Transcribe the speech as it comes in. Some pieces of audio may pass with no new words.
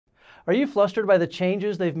Are you flustered by the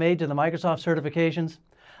changes they've made to the Microsoft certifications?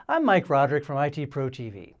 I'm Mike Roderick from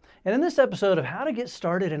ITProTV, and in this episode of How to Get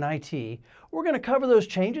Started in IT, we're going to cover those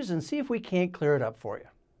changes and see if we can't clear it up for you.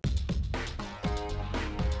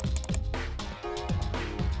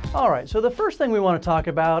 All right, so the first thing we want to talk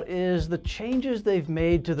about is the changes they've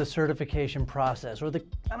made to the certification process, or I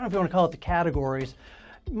don't know if you want to call it the categories.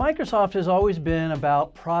 Microsoft has always been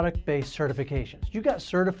about product-based certifications. You got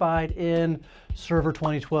certified in Server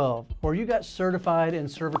 2012, or you got certified in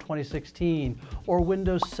Server 2016, or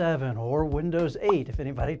Windows 7, or Windows 8, if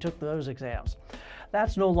anybody took those exams.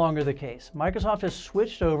 That's no longer the case. Microsoft has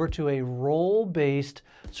switched over to a role-based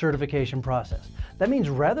certification process. That means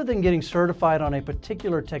rather than getting certified on a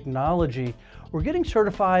particular technology, we're getting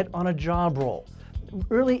certified on a job role,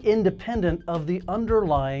 really independent of the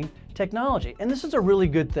underlying technology. And this is a really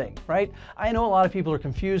good thing, right? I know a lot of people are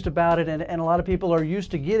confused about it, and a lot of people are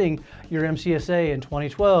used to getting your MCSA in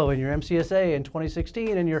 2012 and your MCSA in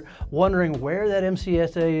 2016, and you're wondering where that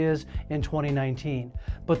MCSA is in 2019.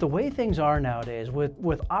 But the way things are nowadays,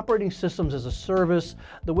 with operating systems as a service,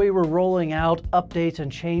 the way we're rolling out updates and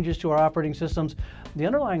changes to our operating systems, the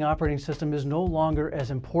underlying operating system is no longer as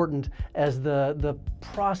important as the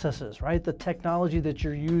processes, right? The technology that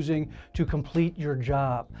you're using to complete your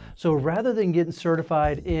job. So rather than getting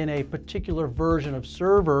certified in a particular version of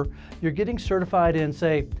server, you're getting certified in,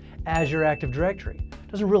 say, Azure Active Directory.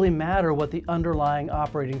 It doesn't really matter what the underlying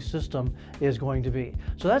operating system is going to be.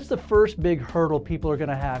 So that's the first big hurdle people are going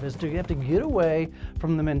to have, is you have to get away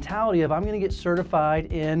from the mentality of I'm going to get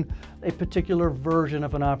certified in a particular version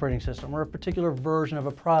of an operating system or a particular version of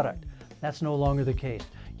a product. That's no longer the case.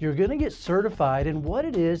 You're going to get certified in what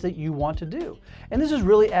it is that you want to do. And this is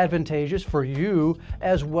really advantageous for you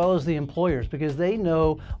as well as the employers, because they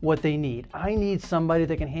know what they need. I need somebody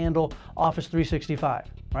that can handle Office 365,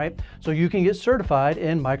 right? So you can get certified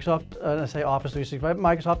in Microsoft Office 365,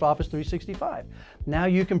 Microsoft Office 365. Now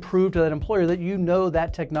you can prove to that employer that you know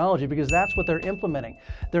that technology, because that's what they're implementing.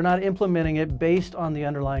 They're not implementing it based on the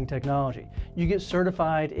underlying technology. You get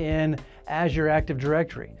certified in Azure Active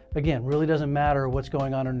Directory. Again, really doesn't matter what's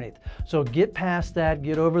going on underneath. So get past that,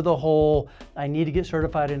 get over the whole, I need to get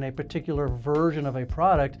certified in a particular version of a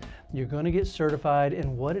product. You're going to get certified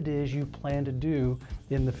in what it is you plan to do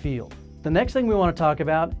in the field. The next thing we want to talk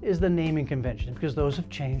about is the naming convention, because those have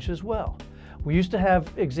changed as well. We used to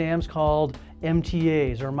have exams called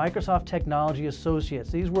MTAs, or Microsoft Technology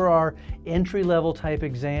Associates. These were our entry-level type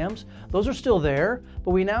exams. Those are still there,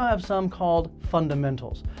 but we now have some called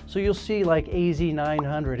fundamentals. So you'll see like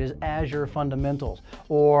AZ900 is Azure Fundamentals,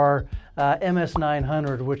 or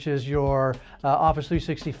MS900, which is your Office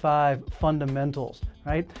 365 Fundamentals,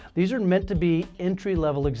 right? These are meant to be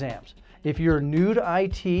entry-level exams. If you're new to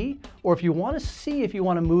IT, or if you want to see if you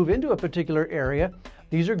want to move into a particular area,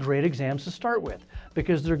 these are great exams to start with,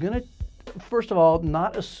 because they're going to, first of all,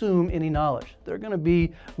 not assume any knowledge. They're going to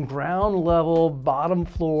be ground level, bottom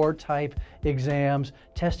floor type exams,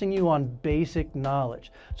 testing you on basic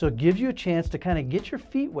knowledge. So it gives you a chance to kind of get your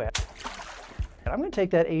feet wet. I'm going to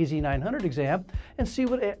take that AZ900 exam and see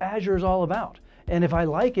what Azure is all about. And if I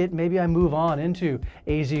like it, maybe I move on into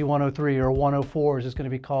AZ103 or 104, as it's going to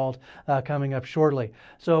be called coming up shortly.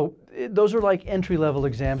 So those are like entry-level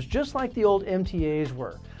exams, just like the old MTAs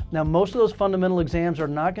were. Now, most of those fundamental exams are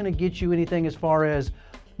not going to get you anything as far as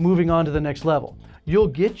moving on to the next level. You'll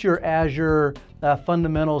get your Azure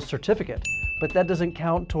Fundamentals certificate, but that doesn't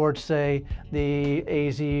count towards, say, the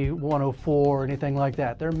AZ104 or anything like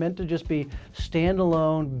that. They're meant to just be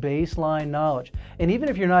standalone baseline knowledge. And even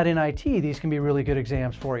if you're not in IT, these can be really good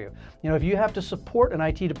exams for you. You know, if you have to support an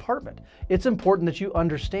IT department, it's important that you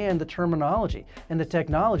understand the terminology and the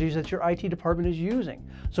technologies that your IT department is using.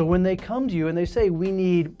 So when they come to you and they say, we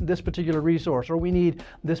need this particular resource, or we need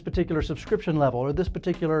this particular subscription level, or this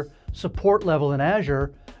particular support level in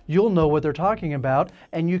Azure, you'll know what they're talking about,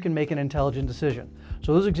 and you can make an intelligent decision.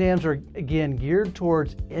 So those exams are, again, geared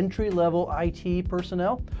towards entry-level IT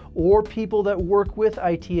personnel or people that work with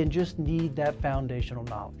IT and just need that foundational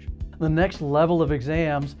knowledge. The next level of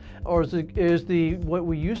exams is what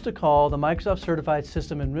we used to call the Microsoft Certified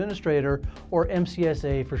System Administrator, or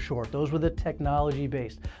MCSA for short. Those were the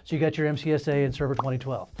technology-based. So you got your MCSA in Server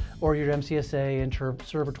 2012 or your MCSA in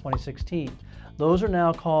Server 2016. Those are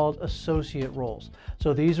now called associate roles.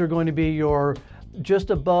 So these are going to be your just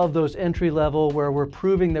above those entry level, where we're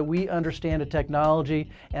proving that we understand a technology,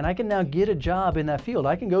 and I can now get a job in that field.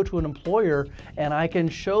 I can go to an employer and I can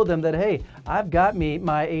show them that, hey, I've got my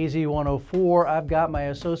AZ104, I've got my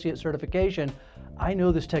associate certification. I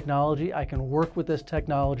know this technology, I can work with this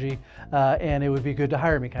technology, and it would be good to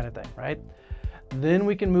hire me, kind of thing, right? Then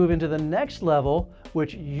we can move into the next level,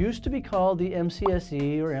 which used to be called the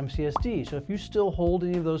MCSE or MCSD. So if you still hold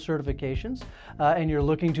any of those certifications and you're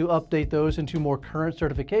looking to update those into more current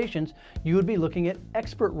certifications, you would be looking at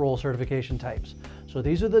expert role certification types. So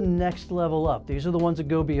these are the next level up. These are the ones that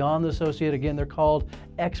go beyond the associate. Again, they're called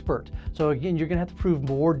expert. So again, you're going to have to prove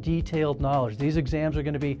more detailed knowledge. These exams are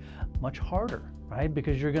going to be much harder, right?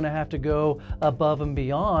 Because you're going to have to go above and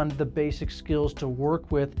beyond the basic skills to work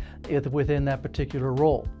with within that particular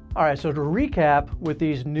role. All right, so to recap, with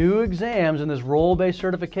these new exams and this role-based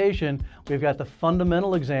certification, we've got the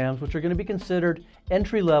fundamental exams, which are going to be considered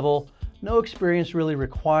entry level, no experience really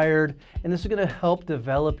required, and this is going to help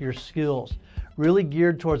develop your skills. Really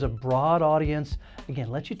geared towards a broad audience. Again,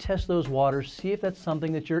 let you test those waters, see if that's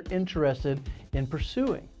something that you're interested in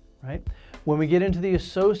pursuing, right? When we get into the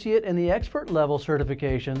associate and the expert level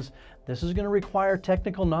certifications, this is going to require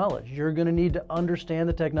technical knowledge. You're going to need to understand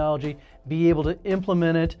the technology, be able to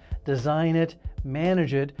implement it, design it,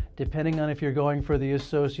 manage it, depending on if you're going for the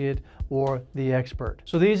associate or the expert.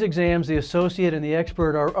 So these exams, the associate and the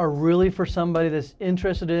expert, are really for somebody that's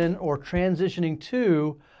interested in or transitioning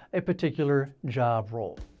to a particular job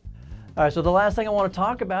role. All right, so the last thing I want to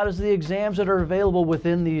talk about is the exams that are available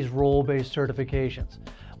within these role-based certifications.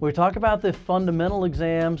 When we talk about the fundamental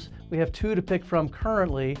exams, we have two to pick from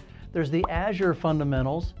currently. There's the Azure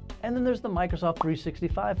Fundamentals, and then there's the Microsoft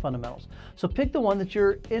 365 Fundamentals. So pick the one that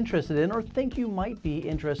you're interested in or think you might be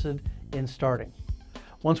interested in starting.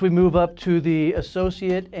 Once we move up to the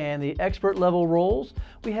associate and the expert level roles,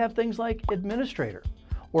 we have things like administrator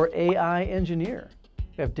or AI engineer.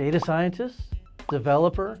 We have data scientist,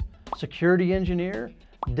 developer, security engineer,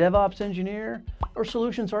 DevOps engineer, or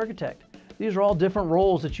solutions architect. These are all different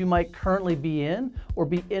roles that you might currently be in or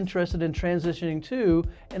be interested in transitioning to,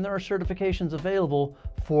 and there are certifications available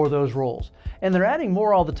for those roles. And they're adding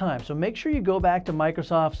more all the time, so make sure you go back to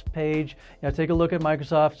Microsoft's page, take a look at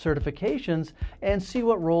Microsoft certifications and see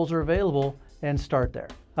what roles are available and start there.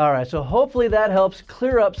 All right, so hopefully that helps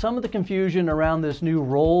clear up some of the confusion around this new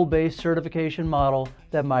role-based certification model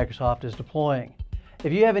that Microsoft is deploying.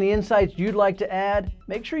 If you have any insights you'd like to add,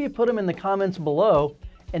 make sure you put them in the comments below,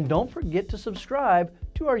 and don't forget to subscribe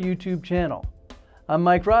to our YouTube channel. I'm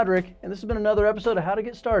Mike Roderick, and this has been another episode of How to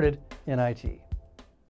Get Started in IT.